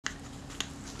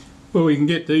Well, we can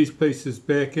get these pieces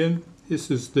back in.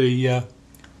 This is the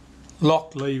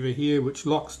lock lever here, which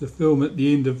locks the film at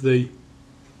the end of the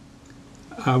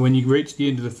when you reach the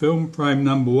end of the film, frame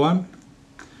number 1.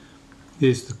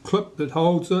 There's the clip that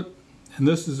holds it, and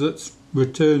this is its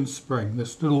return spring,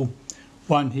 this little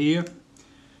one here.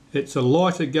 It's a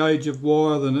lighter gauge of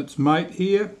wire than its mate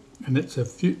here, and it's a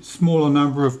smaller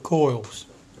number of coils.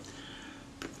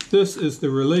 This is the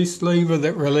release lever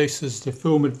that releases the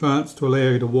film advance to allow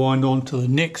you to wind on to the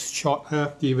next shot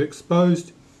after you've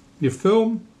exposed your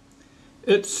film.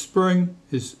 Its spring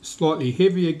is slightly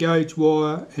heavier gauge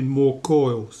wire and more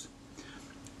coils.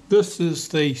 This is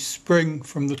the spring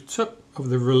from the tip of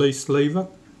the release lever,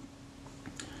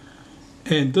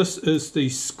 and this is the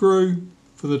screw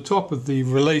for the top of the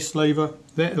release lever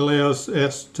that allows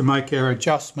us to make our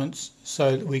adjustments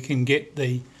so that we can get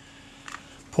the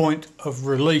point of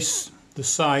release the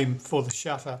same for the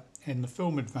shutter and the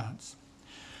film advance.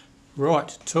 Right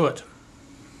to it.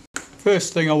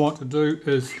 First thing I want to do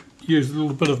is use a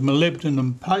little bit of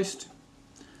molybdenum paste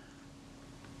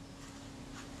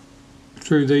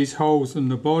through these holes in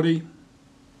the body.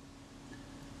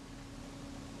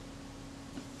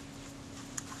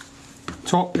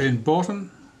 Top and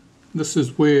bottom. This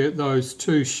is where those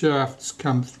two shafts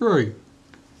come through.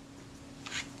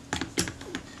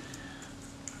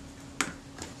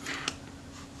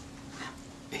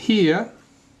 Here,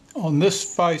 on this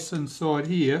face inside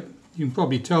here, you can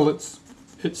probably tell it's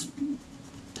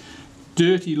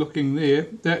dirty looking there.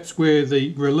 That's where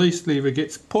the release lever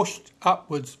gets pushed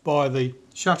upwards by the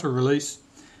shutter release,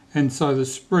 and so the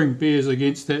spring bears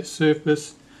against that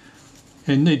surface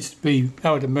and needs to be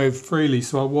able to move freely,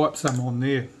 so I wipe some on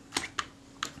there.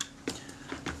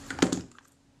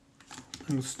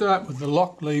 And we'll start with the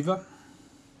lock lever.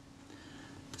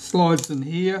 Slides in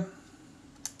here,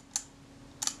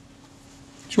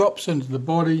 drops into the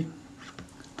body,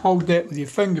 hold that with your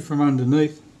finger from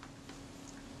underneath,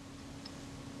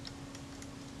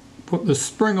 put the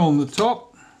spring on the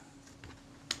top.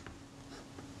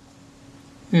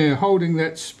 Now, holding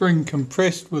that spring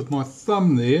compressed with my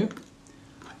thumb there,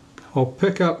 I'll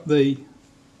pick up the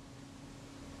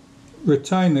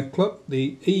retainer clip,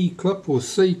 the E clip or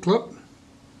C clip,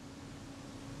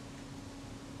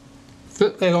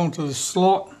 fit that onto the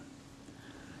slot,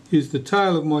 use the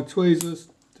tail of my tweezers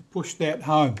to push that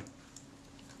home.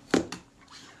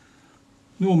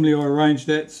 Normally I arrange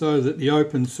that so that the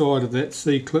open side of that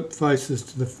C clip faces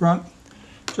to the front.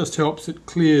 Just helps it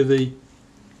clear the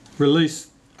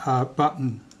release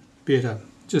button better.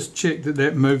 Just check that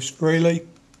that moves freely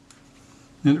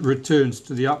and it returns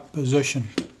to the up position.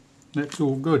 That's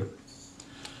all good.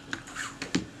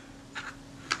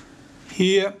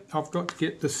 Here I've got to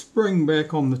get the spring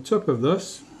back on the tip of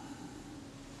this.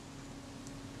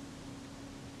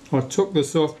 I took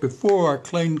this off before I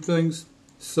cleaned things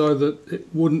so that it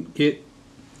wouldn't get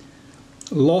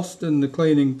lost in the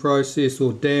cleaning process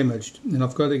or damaged, and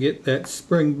I've got to get that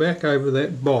spring back over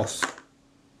that boss,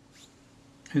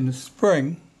 and the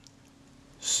spring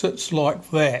sits like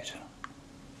that.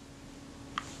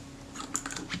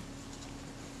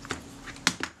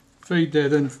 Feed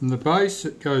that in from the base.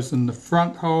 It goes in the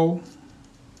front hole.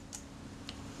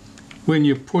 When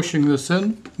you're pushing this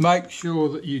in, make sure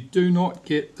that you do not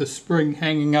get the spring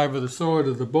hanging over the side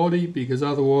of the body, because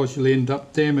otherwise you'll end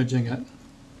up damaging it.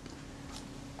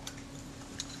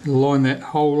 Line that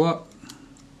hole up.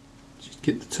 Just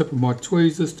get the tip of my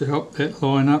tweezers to help that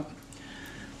line up.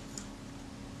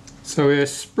 So our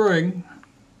spring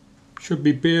should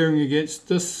be bearing against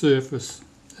this surface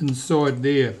inside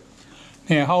there.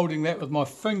 Now, holding that with my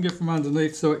finger from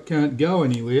underneath so it can't go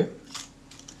anywhere,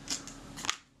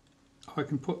 I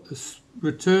can put this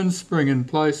return spring in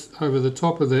place over the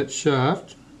top of that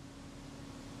shaft.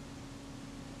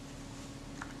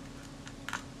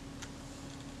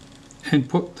 And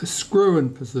put the screw in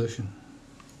position.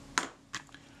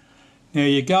 Now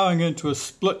you're going into a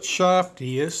split shaft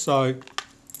here, so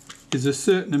there's a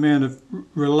certain amount of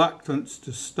reluctance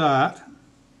to start.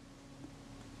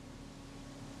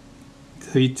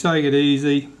 So you take it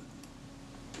easy.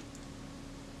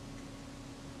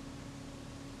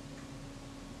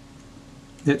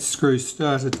 That screw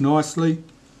started nicely,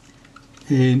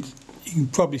 and you can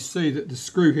probably see that the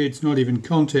screw head's not even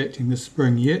contacting the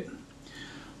spring yet.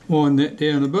 Wind that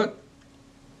down a bit.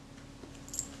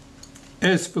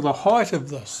 As for the height of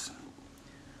this,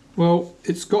 well,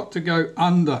 it's got to go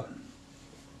under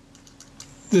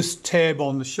this tab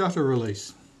on the shutter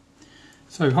release.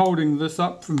 So holding this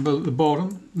up from the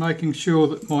bottom, making sure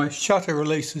that my shutter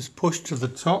release is pushed to the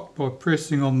top by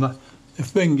pressing on the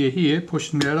finger here,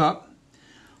 pushing that up.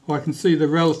 I can see the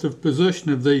relative position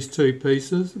of these two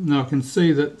pieces. Now I can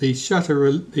see that the shutter,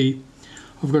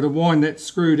 I've got to wind that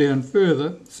screw down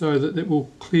further so that it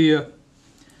will clear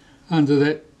under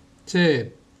that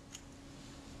tab.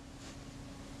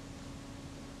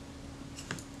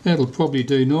 That'll probably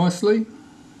do nicely.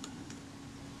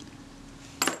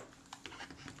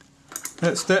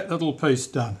 That's that little piece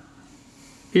done.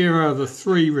 Here are the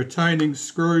 3 retaining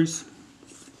screws.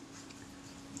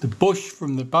 The bush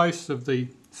from the base of the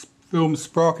film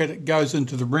sprocket, it goes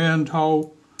into the round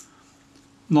hole,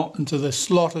 not into the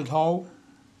slotted hole.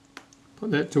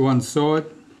 Put that to one side.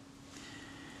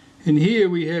 And here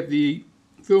we have the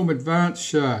film advance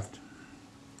shaft.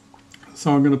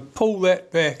 So I'm going to pull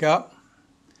that back up,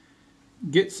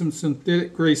 get some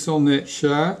synthetic grease on that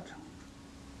shaft.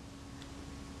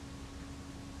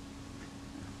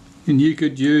 And you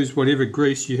could use whatever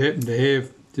grease you happen to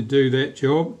have to do that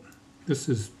job. This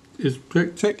is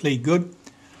particularly good.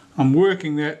 I'm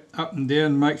working that up and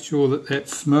down, make sure that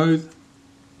that's smooth.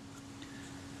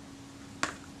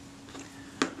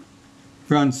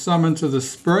 Run some into the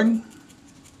spring.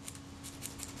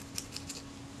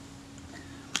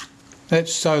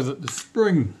 That's so that the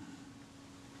spring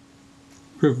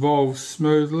revolves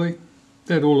smoothly.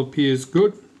 That all appears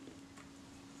good.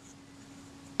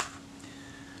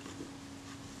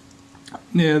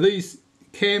 Now these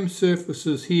cam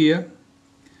surfaces here,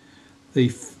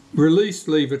 the release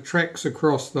lever tracks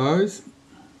across those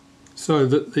so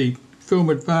that the film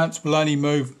advance will only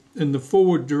move in the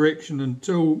forward direction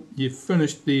until you've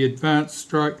finished the advance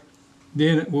stroke.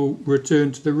 Then it will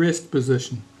return to the rest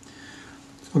position.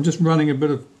 So I'm just running a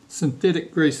bit of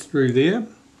synthetic grease through there,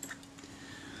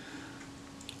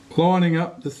 lining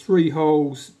up the 3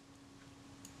 holes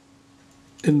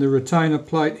in the retainer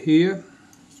plate here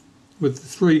with the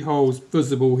 3 holes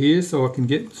visible here so I can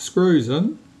get the screws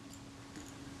in.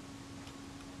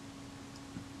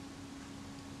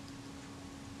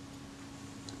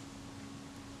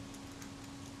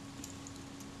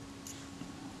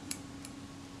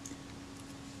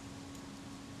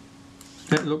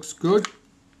 That looks good.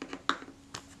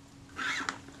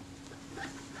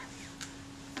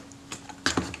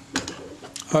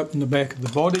 Open the back of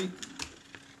the body.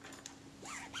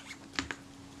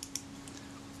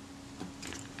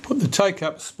 Put the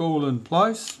take-up spool in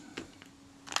place.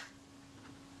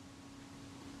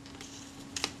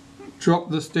 Drop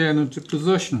this down into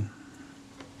position.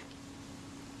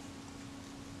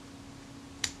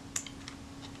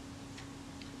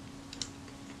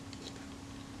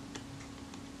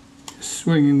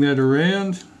 Swinging that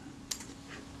around.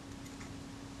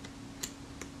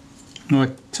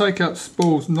 My take-up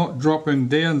spool's not dropping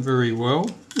down very well,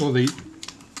 or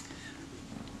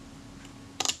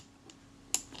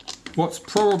what's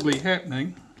probably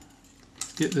happening,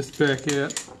 get this back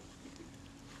out,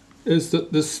 is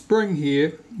that the spring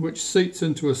here, which seats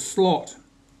into a slot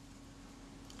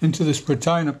into this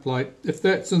retainer plate, if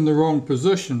that's in the wrong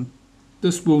position,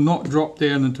 this will not drop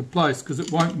down into place because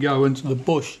it won't go into the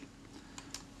bush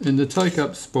in the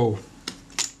take-up spool.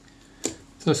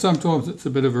 So sometimes it's a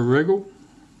bit of a wriggle.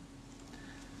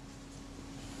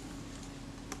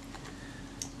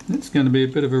 It's going to be a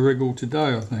bit of a wriggle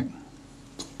today, I think.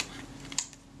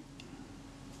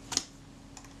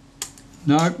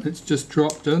 No, it's just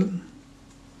dropped in.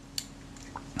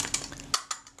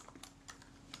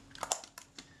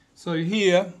 So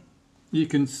here you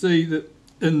can see that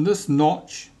in this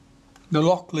notch the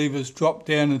lock levers drop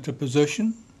down into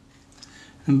position.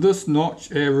 In this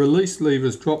notch our release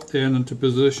levers drop down into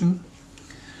position.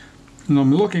 And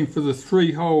I'm looking for the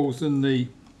 3 holes in the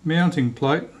mounting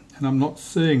plate and I'm not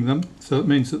seeing them, so it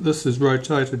means that this is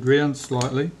rotated round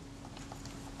slightly.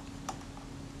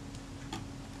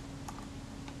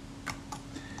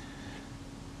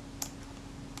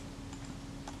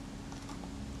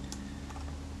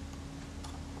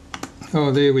 Oh,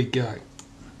 there we go.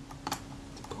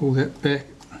 Pull that back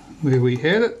where we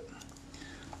had it.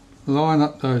 Line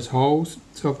up those holes.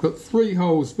 So I've got 3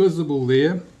 holes visible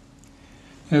there.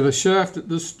 Now the shaft at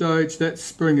this stage, that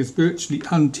spring is virtually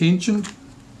untensioned.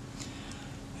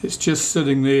 It's just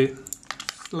sitting there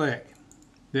slack.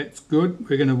 That's good.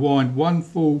 We're going to wind 1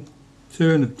 full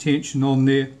turn of tension on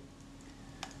there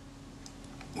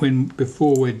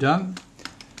before we're done.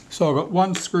 So I've got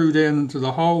 1 screw down into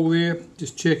the hole there,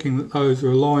 just checking that those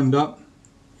are lined up.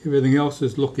 Everything else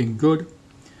is looking good.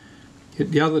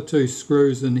 Get the other 2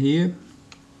 screws in here.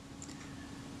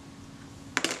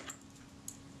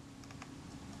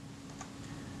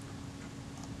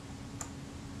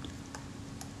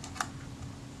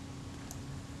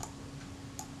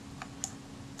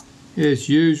 As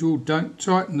usual, don't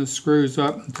tighten the screws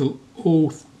up until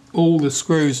all all the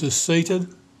screws are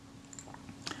seated,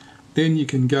 then you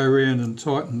can go around and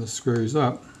tighten the screws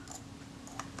up.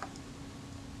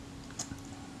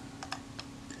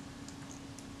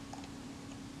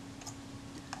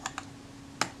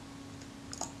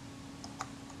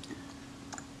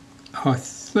 I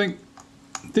think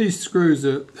these screws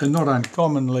are not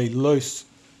uncommonly loose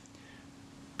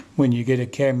when you get a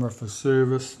camera for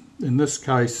service. In this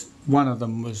case, one of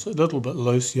them was a little bit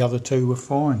loose, the other two were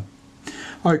fine.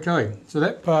 Okay, so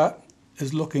that part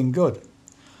is looking good.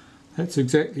 That's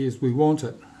exactly as we want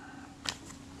it.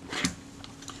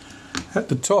 At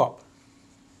the top,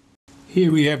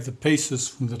 here we have the pieces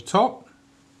from the top,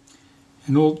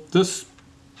 and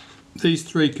these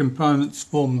three components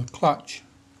form the clutch.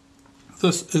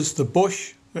 This is the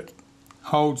bush that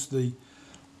holds the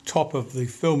top of the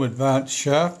film advance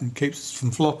shaft and keeps it from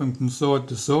flopping from side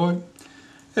to side.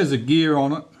 There's a gear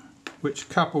on it which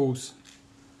couples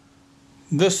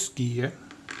this gear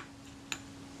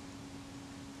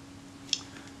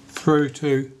through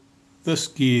to this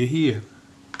gear here.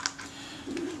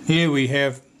 Here we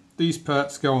have these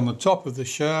parts go on the top of the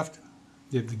shaft.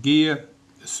 You have the gear,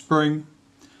 the spring,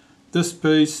 this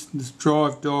piece, this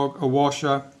drive dog, a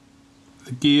washer,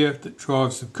 the gear that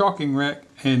drives the cocking rack,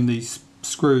 and the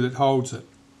screw that holds it.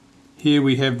 Here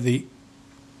we have the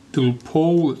little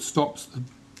pawl that stops the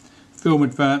film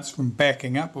advance from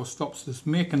backing up, or stops this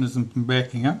mechanism from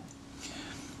backing up.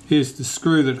 Here's the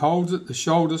screw that holds it, the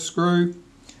shoulder screw,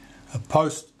 a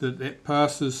post that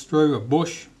passes through, a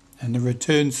bush, and the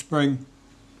return spring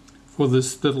for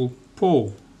this little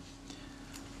pawl.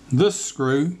 This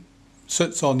screw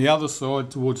sits on the other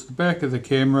side towards the back of the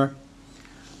camera,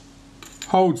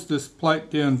 holds this plate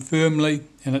down firmly,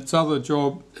 and its other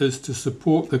job is to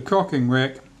support the cocking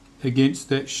rack against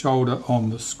that shoulder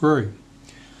on the screw.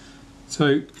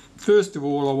 So first of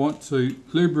all, I want to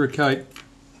lubricate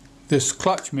this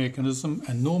clutch mechanism,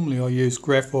 and normally I use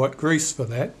graphite grease for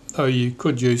that, though you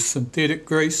could use synthetic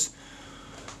grease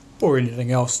or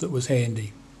anything else that was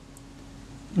handy.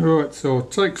 Alright, so I'll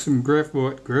take some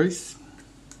graphite grease.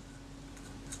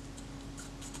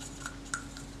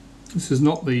 This is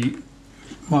not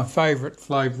my favourite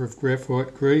flavour of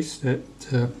graphite grease. That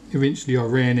eventually I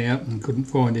ran out and couldn't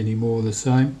find any more of the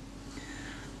same.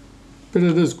 But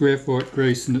it is graphite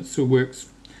grease and it still works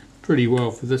pretty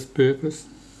well for this purpose.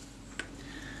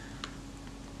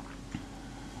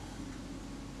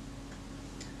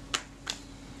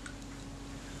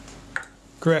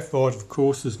 Graphite, of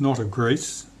course, is not a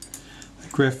grease.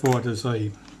 Graphite is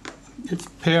it's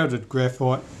powdered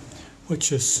graphite,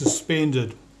 which is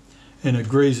suspended in a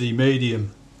greasy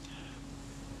medium.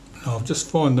 I'll just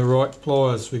find the right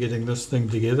pliers for getting this thing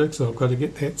together, so I've got to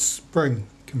get that spring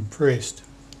compressed.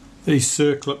 These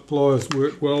circlip pliers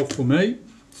work well for me.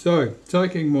 So,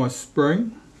 taking my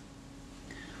spring,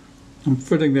 I'm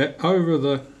fitting that over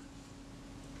the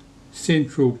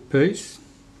central piece.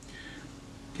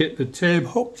 Get the tab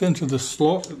hooked into the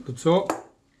slot at the top.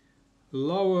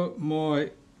 Lower my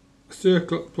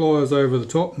circlip pliers over the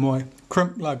top, my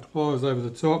crimp lugged pliers over the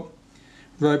top.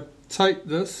 Rotate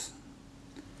this,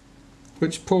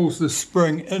 which pulls the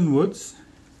spring inwards,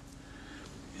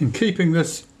 and keeping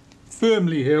this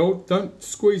firmly held, don't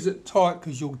squeeze it tight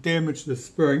because you'll damage the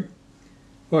spring.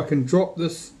 I can drop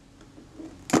this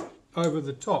over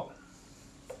the top,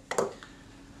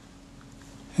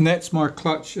 and that's my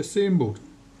clutch assembled.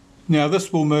 Now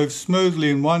this will move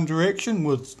smoothly in one direction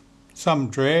with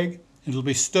some drag, and it'll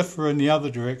be stiffer in the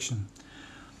other direction.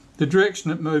 The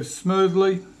direction it moves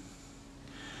smoothly,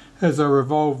 as I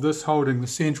revolve this, holding the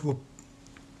central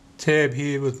tab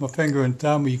here with my finger and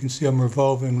thumb, you can see I'm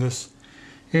revolving this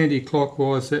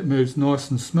anti-clockwise, that moves nice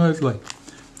and smoothly.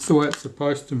 That's the way it's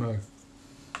supposed to move.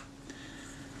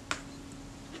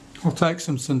 I'll take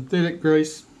some synthetic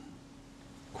grease,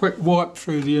 quick wipe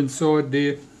through the inside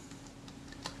there,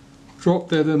 drop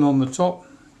that in on the top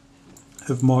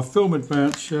of my film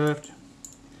advance shaft,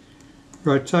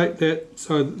 rotate that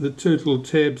so that the two little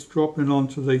tabs drop in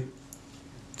onto the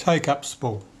take-up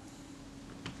spool.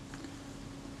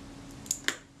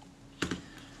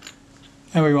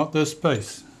 And we want this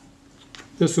piece.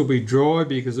 This will be dry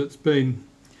because it's been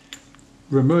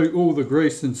removed, all the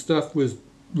grease and stuff was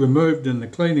removed in the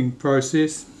cleaning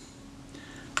process.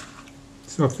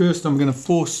 So first I'm going to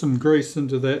force some grease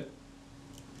into that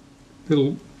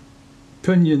little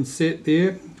pinion set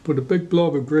there. Put a big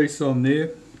blob of grease on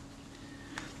there.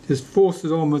 Just force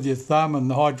it on with your thumb and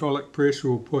the hydraulic pressure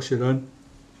will push it in.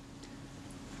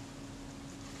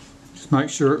 Just make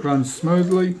sure it runs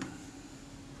smoothly.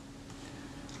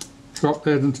 Drop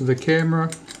that into the camera.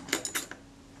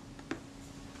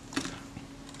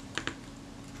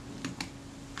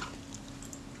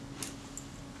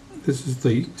 This is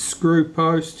the screw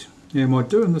post. Now, am I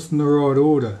doing this in the right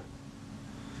order?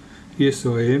 Yes,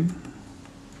 I am.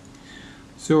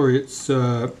 Sorry, it's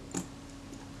a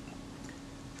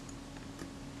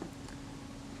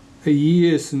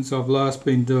year since I've last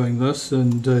been doing this,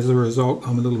 and as a result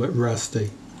I'm a little bit rusty.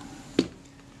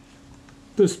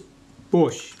 This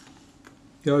bush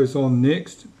goes on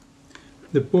next.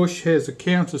 The bush has a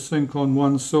countersink on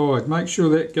one side. Make sure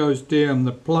that goes down.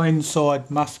 The plain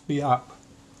side must be up.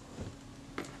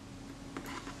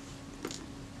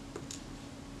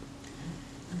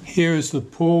 Here is the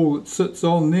pawl that sits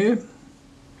on there.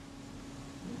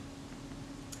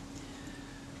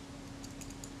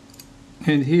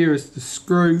 And here is the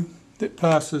screw that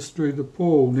passes through the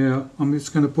pawl. Now I'm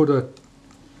just going to put a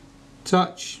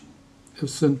touch of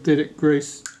synthetic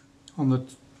grease on the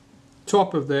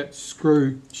top of that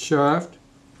screw shaft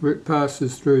where it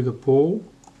passes through the pawl,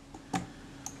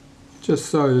 just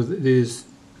so that there's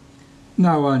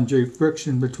no undue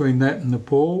friction between that and the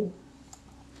pawl.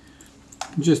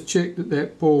 Just check that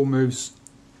that pawl moves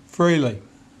freely.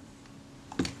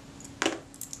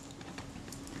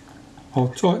 I'll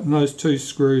tighten those two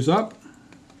screws up.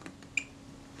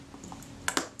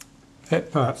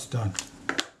 That part's done.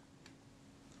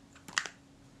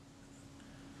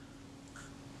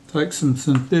 Take some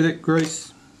synthetic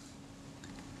grease.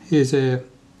 Here's our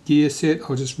gear set.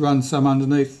 I'll just run some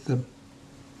underneath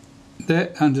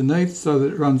that underneath so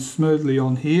that it runs smoothly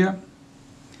on here.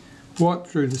 Wipe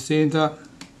through the centre.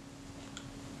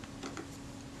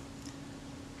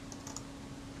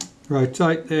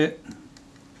 Rotate that.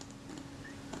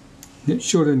 It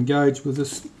should engage with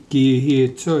this gear here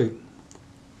too.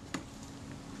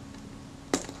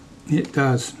 It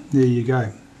does. There you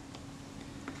go.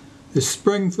 The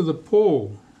spring for the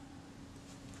pawl.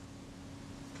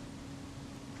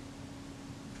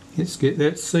 Let's get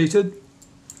that seated.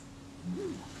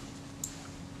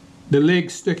 The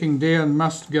leg sticking down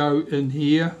must go in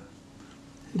here.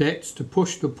 That's to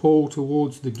push the pawl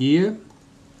towards the gear.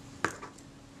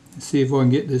 Let's see if I can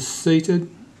get this seated.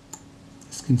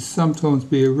 This can sometimes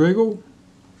be a wriggle.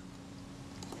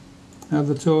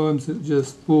 Other times it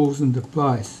just falls into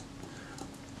place.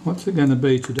 What's it going to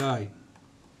be today?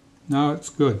 No, it's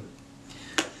good.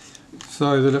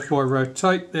 So that if I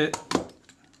rotate that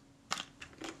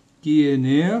gear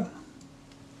now,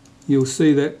 you'll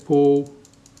see that pawl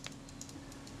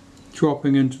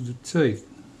dropping into the teeth.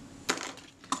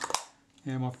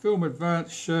 Now my film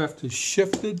advance shaft is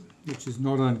shifted, which is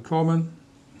not uncommon.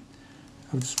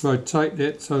 I'll just rotate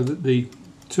that so that the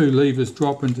two levers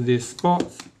drop into their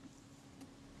spots.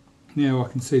 Now I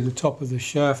can see the top of the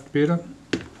shaft better.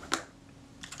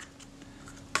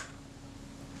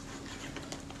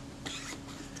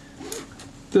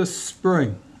 This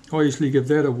spring, I usually give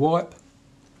that a wipe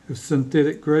of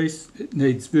synthetic grease. It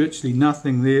needs virtually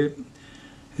nothing there.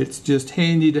 It's just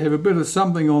handy to have a bit of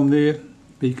something on there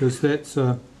because that's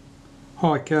a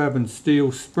high carbon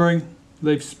steel spring,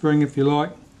 leaf spring if you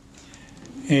like.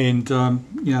 And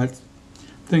you know,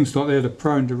 things like that are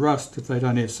prone to rust if they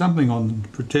don't have something on them to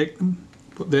protect them.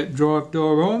 Put that drive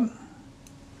door on.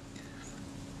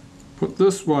 Put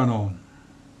this one on.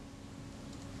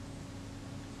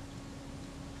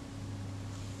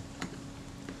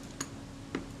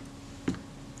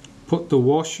 Put the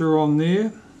washer on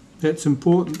there. That's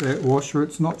important, that washer.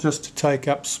 It's not just to take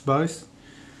up space.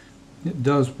 It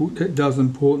does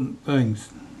important things.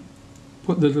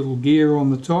 Put the little gear on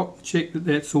the top. Check that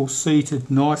that's all seated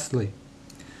nicely.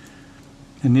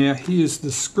 And now here's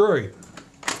the screw.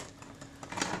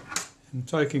 I'm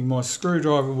taking my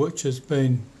screwdriver, which has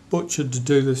been butchered to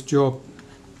do this job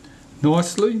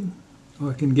nicely.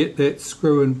 I can get that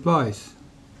screw in place.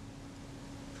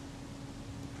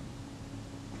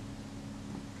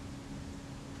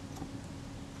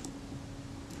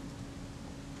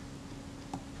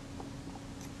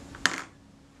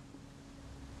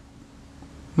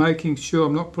 Making sure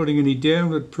I'm not putting any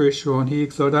downward pressure on here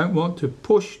because I don't want to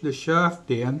push the shaft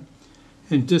down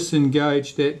and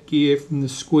disengage that gear from the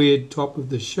squared top of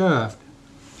the shaft.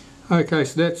 Okay,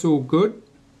 so that's all good.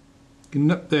 You can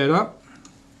nip that up.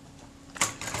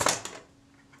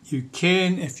 You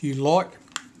can, if you like,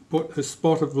 put a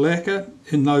spot of lacquer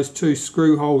in those two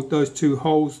screw holes, those two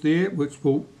holes there, which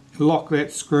will lock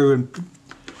that screw and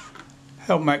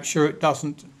help make sure it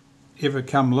doesn't ever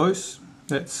come loose.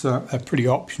 That's a pretty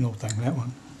optional thing, that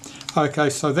one. Okay,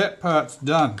 so that part's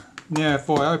done. Now if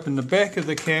I open the back of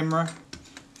the camera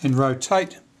and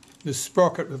rotate the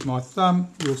sprocket with my thumb,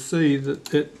 you'll see that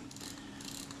that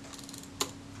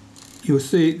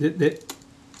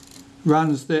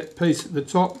runs that piece at the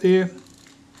top there,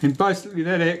 And basically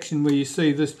that action where you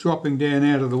see this dropping down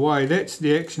out of the way, that's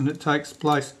the action that takes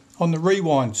place on the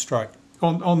rewind stroke,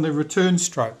 on the return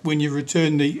stroke, when you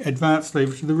return the advance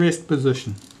lever to the rest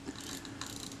position.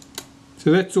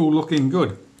 So that's all looking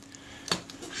good.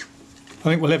 I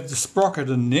think we'll have the sprocket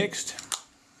in next.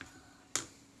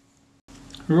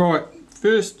 Right,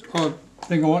 first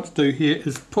thing I want to do here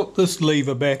is put this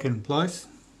lever back in place.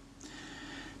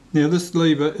 Now this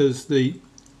lever is the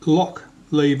lock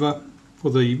lever for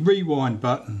the rewind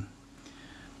button,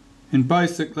 and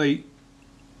basically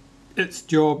its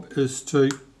job is to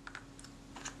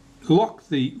lock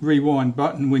the rewind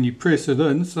button when you press it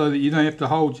in, so that you don't have to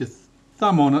hold your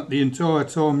thumb on it the entire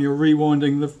time you're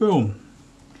rewinding the film.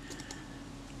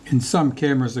 In some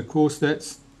cameras, of course,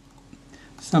 that's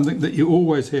something that you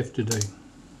always have to do.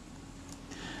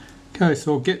 Okay,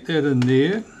 so I'll get that in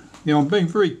there. Now I'm being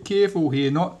very careful here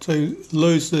not to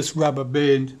lose this rubber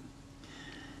band,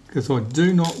 because I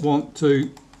do not want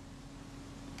to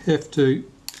have to,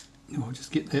 I'll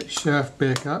just get that shaft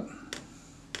back up.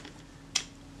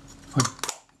 I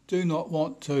do not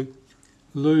want to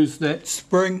lose that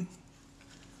spring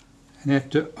and have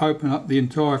to open up the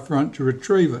entire front to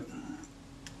retrieve it.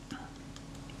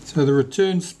 So the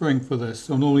return spring for this,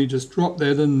 I'll normally just drop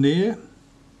that in there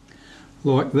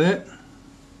like that.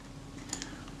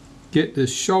 Get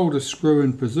this shoulder screw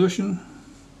in position.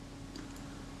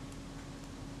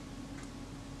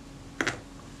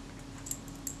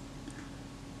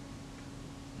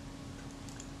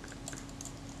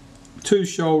 Two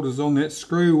shoulders on that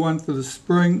screw, one for the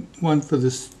spring, one for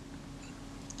this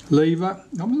lever.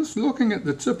 I'm just looking at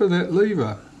the tip of that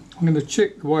lever. I'm going to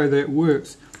check the way that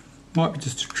works. Might be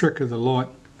just a trick of the light.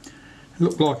 It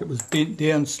looked like it was bent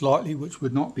down slightly, which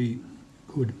would not be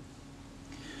good.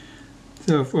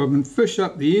 So if I can fish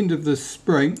up the end of this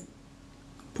spring,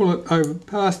 pull it over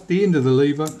past the end of the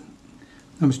lever,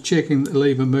 I'm just checking that the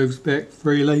lever moves back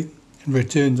freely and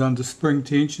returns under spring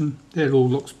tension. That all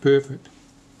looks perfect.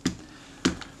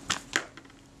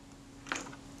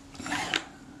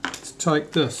 Let's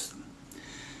take this.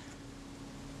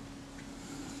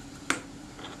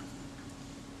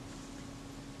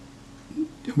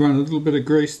 Run a little bit of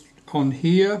grease on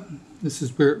here. This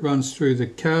is where it runs through the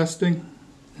casting,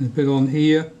 and a bit on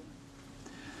here.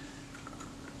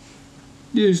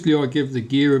 Usually I give the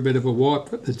gear a bit of a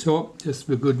wipe at the top, just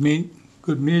for good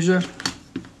measure.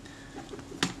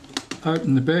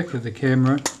 Open the back of the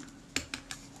camera.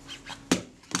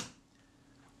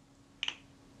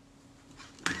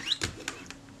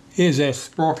 Here's our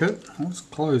sprocket. I'll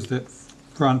just close that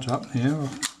front up now.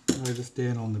 I'll lay this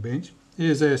down on the bench.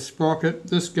 Here's our sprocket.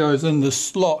 This goes in the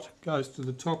slot, goes to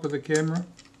the top of the camera.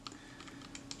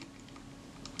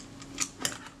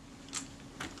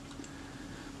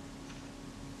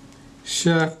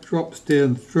 Shaft drops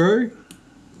down through.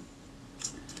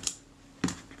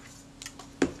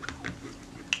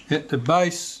 At the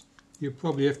base, you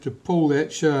probably have to pull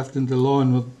that shaft into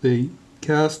line with the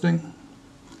casting.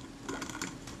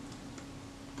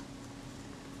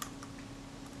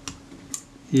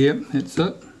 Yep, that's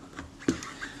it.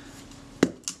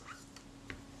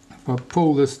 If I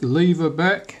pull this lever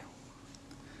back,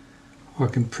 I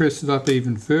can press it up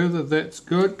even further. That's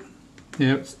good.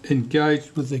 Now it's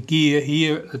engaged with the gear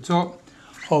here at the top.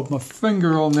 Hold my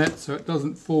finger on that so it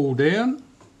doesn't fall down.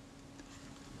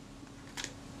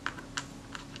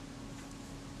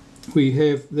 We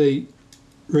have the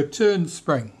return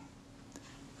spring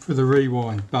for the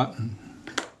rewind button.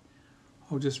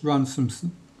 I'll just run some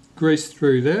grease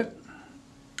through that.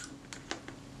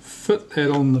 Fit that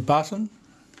on the button.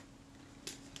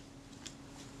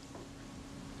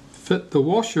 Fit the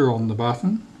washer on the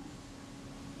button,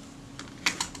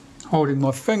 holding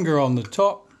my finger on the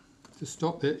top to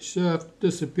stop that shaft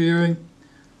disappearing.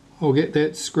 I'll get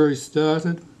that screw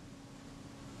started.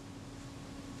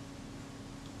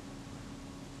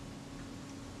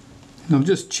 And I'm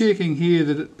just checking here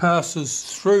that it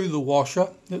passes through the washer,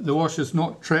 that the washer's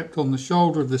not trapped on the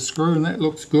shoulder of the screw, and that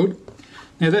looks good.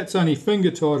 Now that's only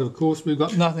finger tight, of course, we've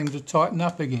got nothing to tighten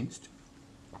up against.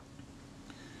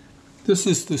 This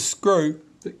is the screw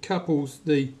that couples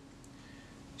the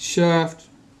shaft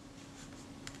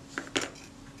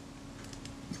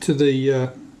to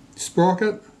the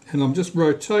sprocket, and I'm just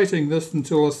rotating this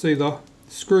until I see the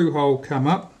screw hole come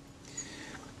up.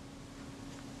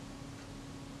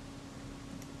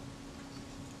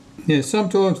 Now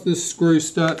sometimes this screw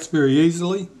starts very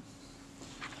easily,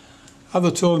 other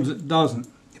times it doesn't.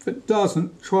 If it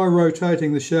doesn't, try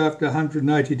rotating the shaft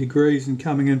 180 degrees and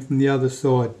coming in from the other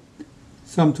side.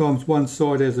 Sometimes one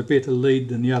side has a better lead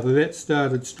than the other. That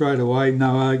started straight away,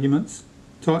 no arguments.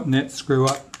 Tighten that screw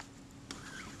up.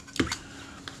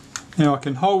 Now I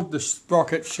can hold the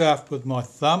sprocket shaft with my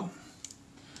thumb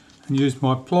and use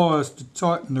my pliers to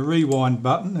tighten the rewind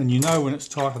button, and you know when it's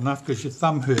tight enough because your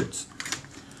thumb hurts.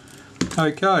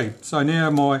 Okay, so now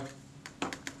my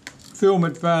film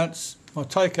advance, my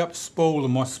take-up spool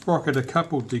and my sprocket are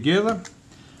coupled together,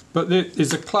 but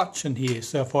there's a clutch in here,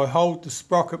 so if I hold the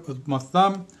sprocket with my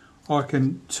thumb I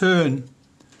can turn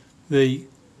the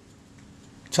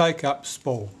take-up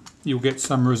spool. You'll get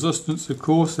some resistance, of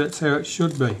course, that's how it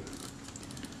should be.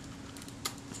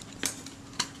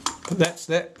 But that's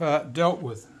that part dealt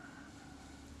with.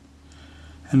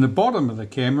 And the bottom of the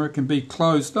camera can be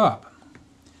closed up.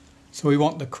 So we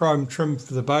want the chrome trim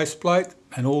for the base plate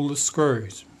and all the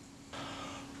screws.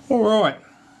 Alright,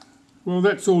 well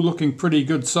that's all looking pretty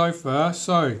good so far.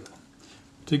 So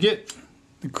to get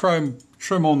the chrome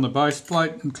trim on the base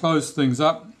plate and close things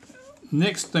up,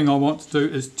 next thing I want to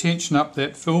do is tension up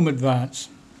that film advance.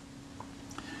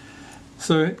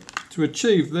 So to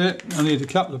achieve that I need a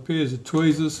couple of pairs of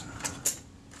tweezers.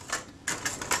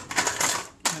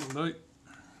 That'll do.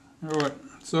 Alright,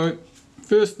 so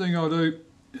first thing I'll do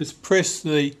is press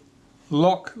the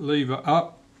lock lever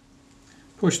up,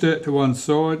 push that to one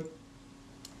side,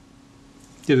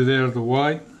 get it out of the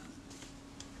way.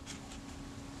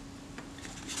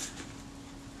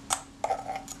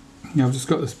 Now I've just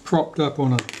got this propped up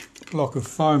on a block of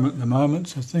foam at the moment,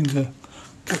 so things are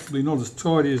possibly not as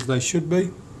tidy as they should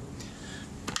be.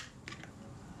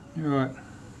 Alright,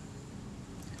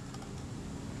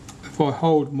 if I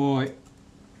hold my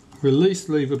release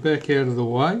lever back out of the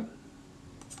way,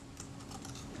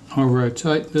 I'll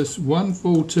rotate this one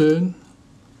full turn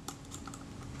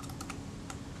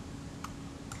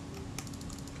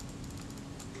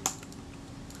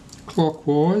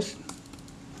clockwise,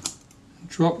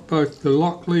 drop both the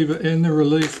lock lever and the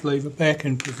release lever back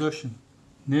in position.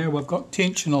 Now I've got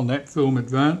tension on that film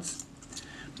advance.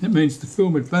 That means the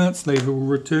film advance lever will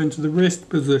return to the rest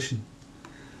position.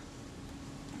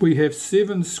 We have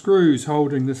 7 screws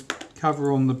holding this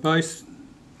cover on the base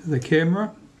of the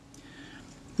camera.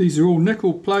 These are all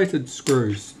nickel plated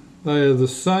screws. They are the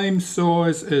same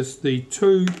size as the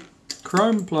 2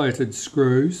 chrome plated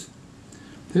screws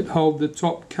that hold the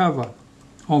top cover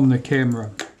on the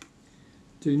camera.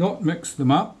 Do not mix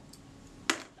them up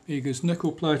because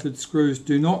nickel plated screws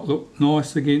do not look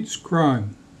nice against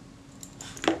chrome.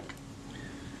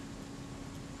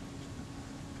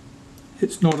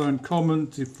 It's not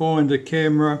uncommon to find a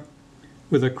camera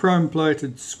with a chrome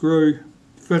plated screw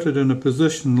fitted in a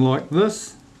position like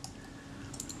this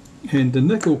and the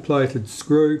nickel plated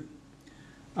screw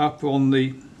up on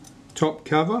the top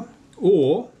cover,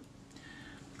 or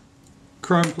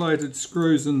chrome plated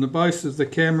screws in the base of the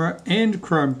camera and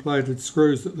chrome plated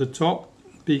screws at the top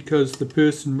because the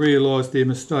person realised their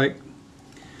mistake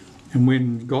and went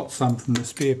and got some from the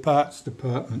spare parts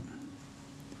department.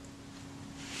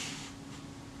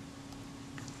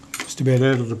 Just about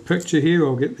out of the picture here.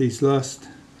 I'll get these last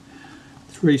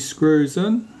 3 screws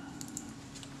in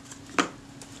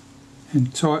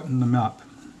and tighten them up.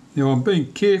 Now I'm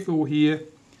being careful here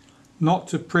not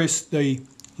to press the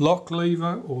lock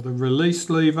lever or the release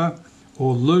lever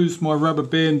or lose my rubber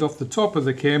band off the top of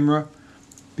the camera,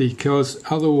 because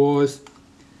otherwise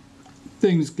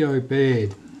things go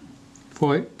bad. If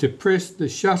I depress the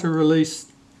shutter release,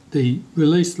 the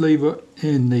release lever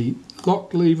and the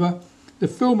lock lever, the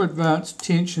film advance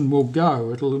tension will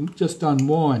go. It'll just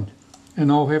unwind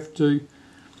and I'll have to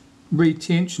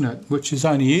re-tension it, which is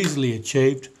only easily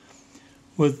achieved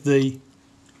with the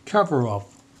cover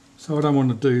off. So I don't want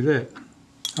to do that.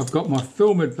 I've got my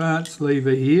film advance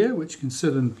lever here which can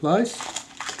sit in place,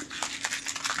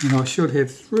 and I should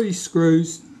have 3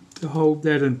 screws to hold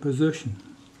that in position.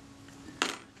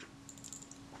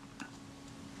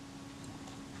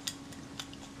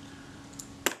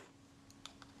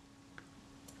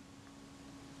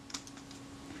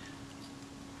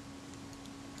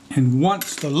 And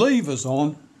once the lever's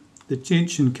on, the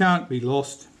tension can't be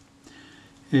lost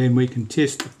and we can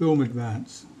test the film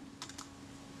advance.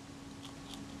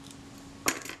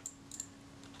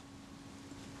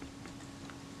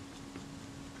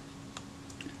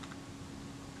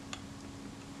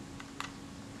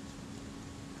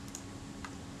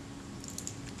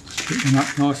 Get them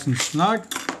up nice and snug.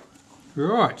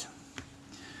 Right,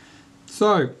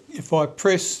 so if I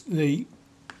press the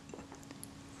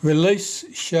release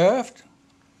shaft,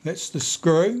 that's the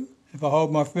screw. If I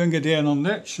hold my finger down on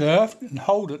that shaft and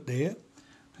hold it there,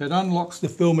 that unlocks the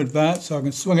film advance, so I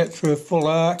can swing it through a full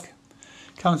arc,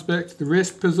 comes back to the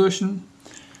rest position,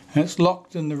 and it's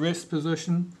locked in the rest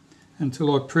position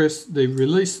until I press the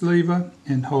release lever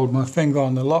and hold my finger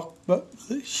on the lock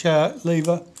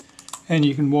lever and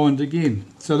you can wind again.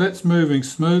 So that's moving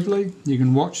smoothly. You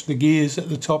can watch the gears at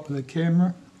the top of the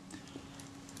camera.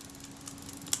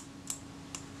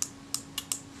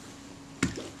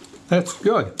 That's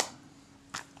good.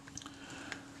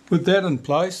 With that in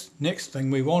place, next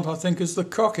thing we want, I think, is the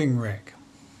cocking rack.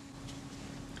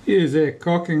 Here's our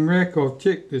cocking rack. I've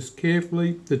checked this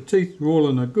carefully. The teeth are all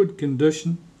in a good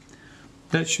condition.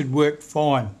 That should work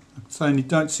fine. So you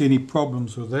don't see any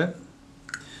problems with that.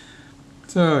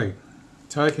 So,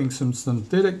 taking some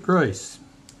synthetic grease.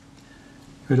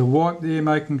 Bit of wipe there,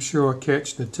 making sure I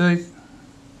catch the teeth.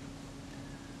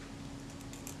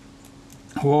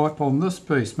 Wipe on this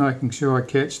piece, making sure I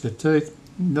catch the teeth.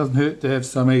 It doesn't hurt to have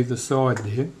some either side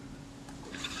there.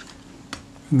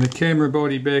 And the camera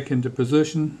body back into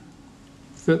position.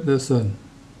 Fit this in.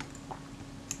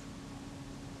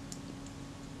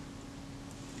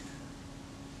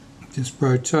 Just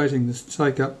rotating this,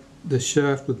 take up the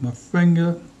shaft with my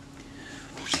finger.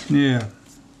 Now,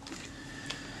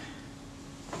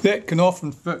 that can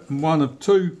often fit in one of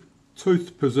two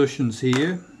tooth positions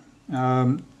here.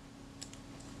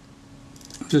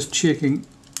 Just checking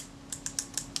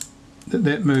that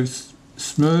that moves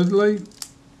smoothly.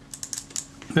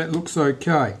 That looks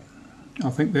okay. I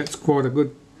think that's quite a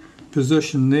good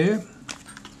position there.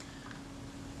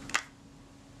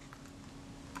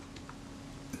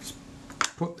 Let's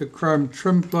put the chrome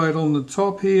trim plate on the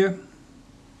top here.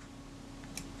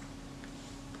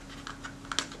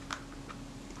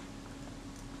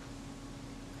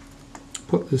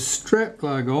 Put the strap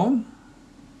plug on.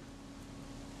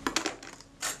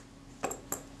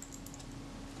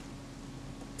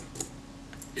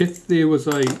 If there was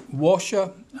a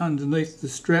washer underneath the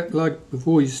strap lug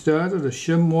before you started, a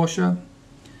shim washer,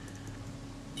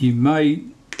 you may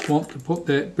want to put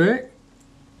that back.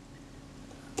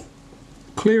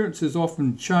 Clearances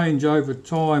often change over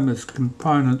time as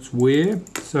components wear,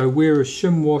 so where a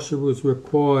shim washer was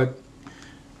required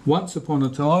once upon a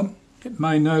time, it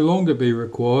may no longer be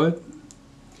required.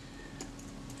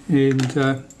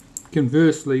 And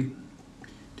conversely,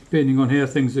 depending on how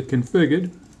things are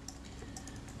configured,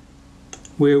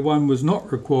 where one was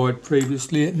not required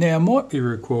previously, it now might be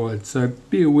required. So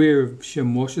be aware of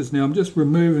shim washers. Now I'm just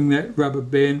removing that rubber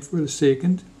band for a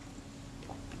second.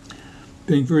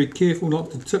 Being very careful not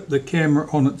to tip the camera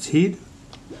on its head.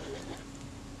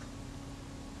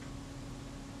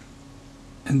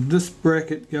 And this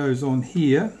bracket goes on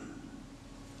here.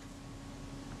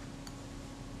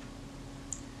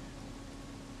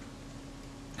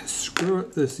 A screw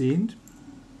at this end.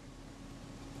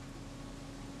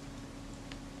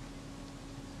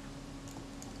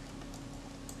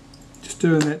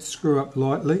 Doing that screw up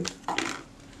lightly,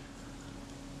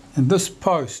 and this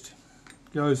post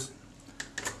goes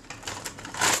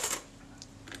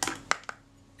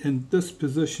in this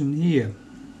position here,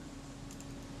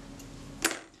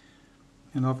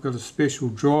 and I've got a special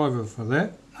driver for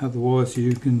that. Otherwise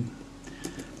you can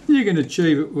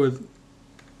achieve it with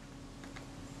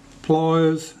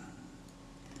pliers.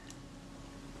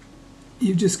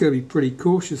 You've just got to be pretty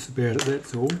cautious about it,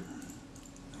 that's all.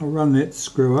 I'll run that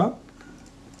screw up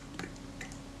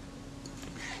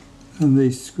and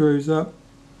these screws up.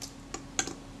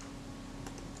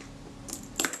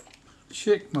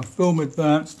 Check my film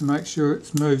advance to make sure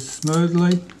it moves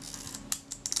smoothly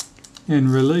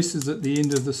and releases at the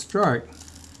end of the stroke.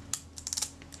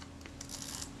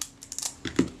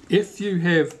 If you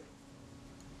have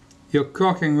your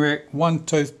cocking rack one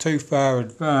tooth too far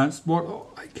advanced,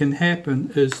 what can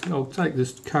happen is, I'll take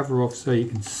this cover off so you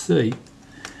can see,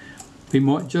 we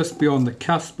might just be on the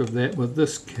cusp of that with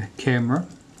this camera.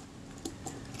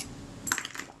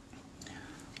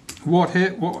 What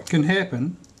can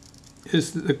happen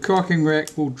is that the cocking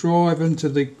rack will drive into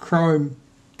the chrome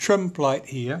trim plate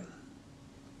here.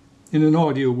 In an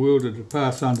ideal world it'll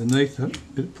pass underneath it,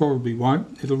 but it probably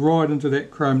won't. It'll ride into that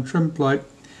chrome trim plate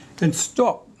and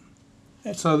stop.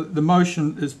 And so that the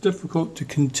motion is difficult to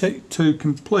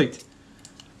complete.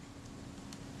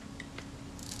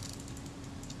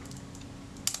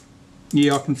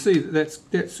 Yeah, I can see that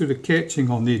that's sort of catching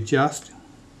on there just.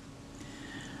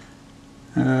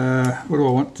 What do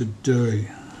I want to do?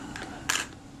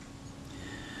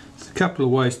 There's a couple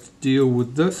of ways to deal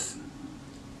with this.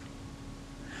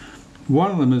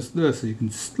 One of them is this: you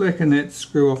can slacken that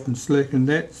screw off and slacken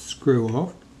that screw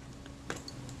off.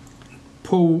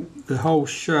 Pull the whole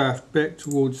shaft back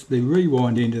towards the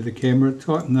rewind end of the camera,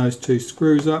 tighten those two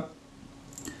screws up,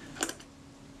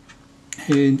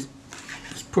 and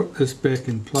just put this back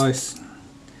in place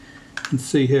and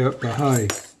see how it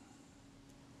behaves.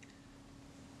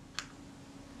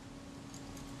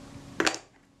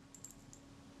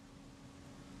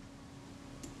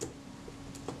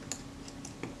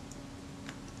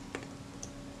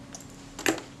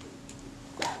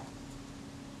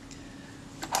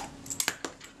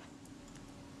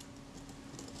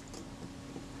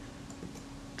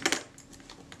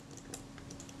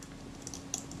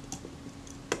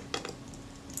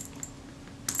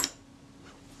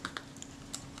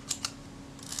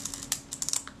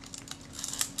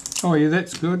 Oh yeah,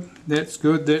 that's good. That's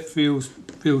good. That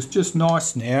feels just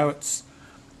nice now.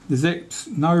 There's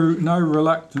no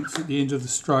reluctance at the end of the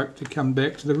stroke to come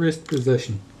back to the rest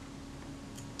position.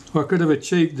 I could have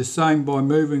achieved the same by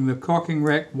moving the cocking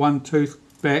rack one tooth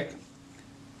back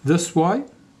this way,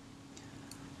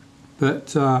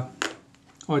 but I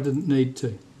didn't need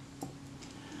to.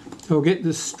 So I'll get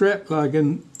this strap lug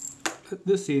in at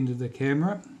this end of the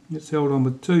camera. It's held on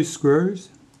with 2 screws.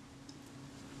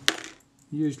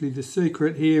 Usually the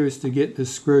secret here is to get the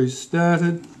screws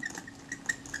started.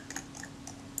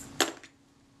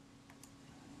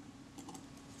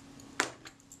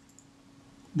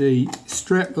 The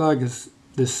strap lug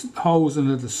the holes in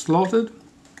it are slotted.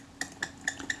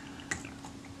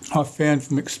 I've found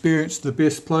from experience the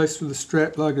best place for the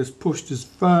strap lug is pushed as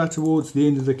far towards the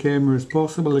end of the camera as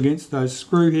possible against those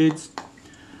screw heads.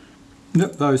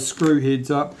 Nip those screw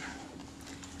heads up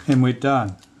and we're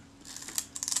done.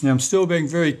 Now I'm still being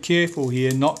very careful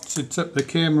here not to tip the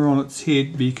camera on its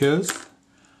head because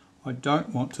I don't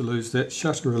want to lose that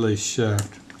shutter release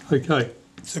shaft. Okay,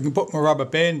 so I can put my rubber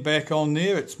band back on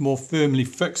there. It's more firmly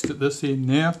fixed at this end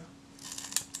now.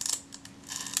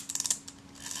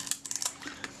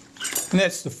 And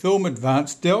that's the film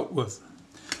advance dealt with.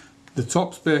 The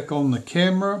top's back on the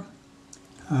camera.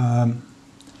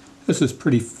 This is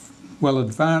pretty well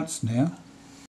advanced now.